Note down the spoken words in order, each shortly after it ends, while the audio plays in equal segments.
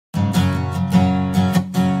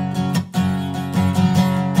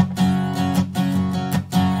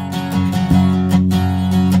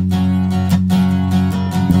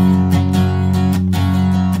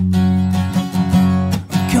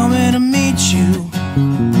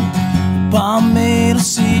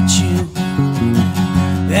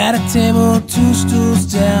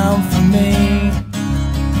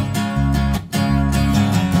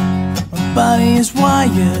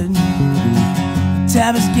tired. The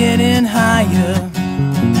tab is getting higher.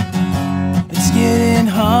 It's getting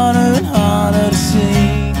harder and harder to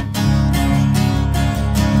see.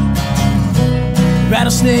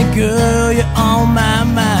 Rattlesnake girl, you're on my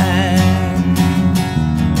mind.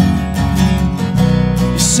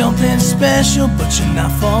 You're something special, but you're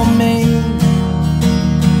not for me.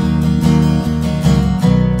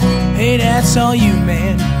 Hey, that's all you,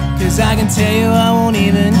 man, 'cause I can tell you I won't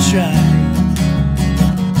even try.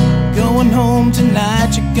 Going home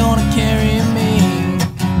tonight, you're gonna carry me.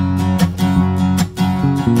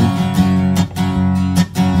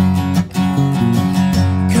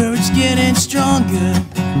 Courage getting stronger,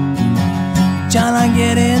 jawline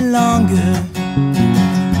getting longer.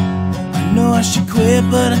 I know I should quit,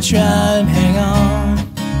 but I try and hang on.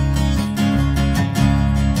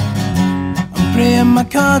 I'm playing my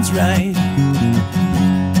cards right,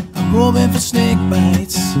 I'm hoping for snake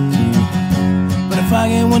bites. But if I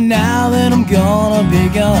get one now, then I'm gonna be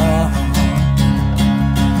gone.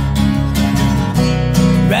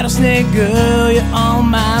 Rattlesnake girl, you're on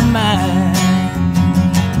my mind.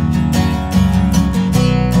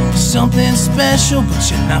 Something special, but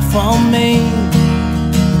you're not for me.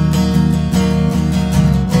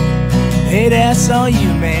 Hey, that's all you,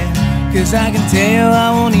 man, 'cause I can tell you I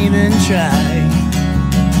won't even try.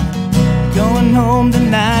 Going home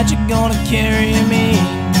tonight, you're gonna carry me.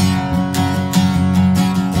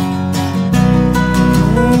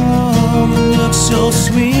 Oh, you look so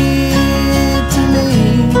sweet to me.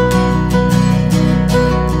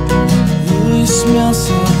 Ooh, you smell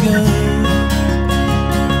so good.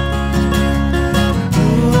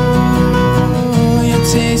 Ooh, you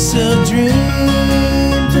taste a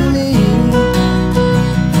dream to me.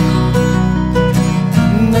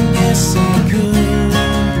 And I guess I could,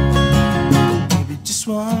 maybe just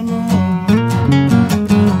one more.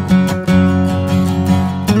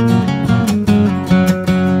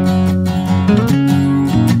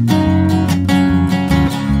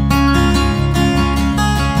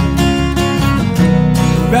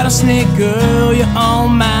 Rattlesnake girl, you're on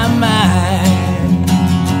my mind.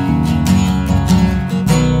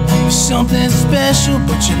 You're something special,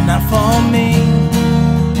 but you're not for me.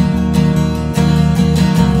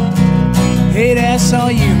 Hey, that's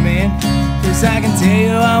all you, man, 'cause I can tell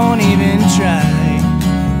you I won't even try.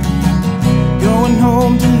 Going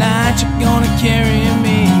home tonight, you're gonna carry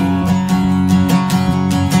me.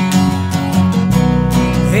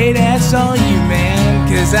 Hey, that's all you, man,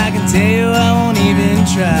 'cause I can tell you I won't even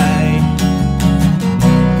try.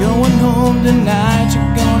 Going home tonight,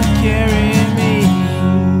 you're gonna carry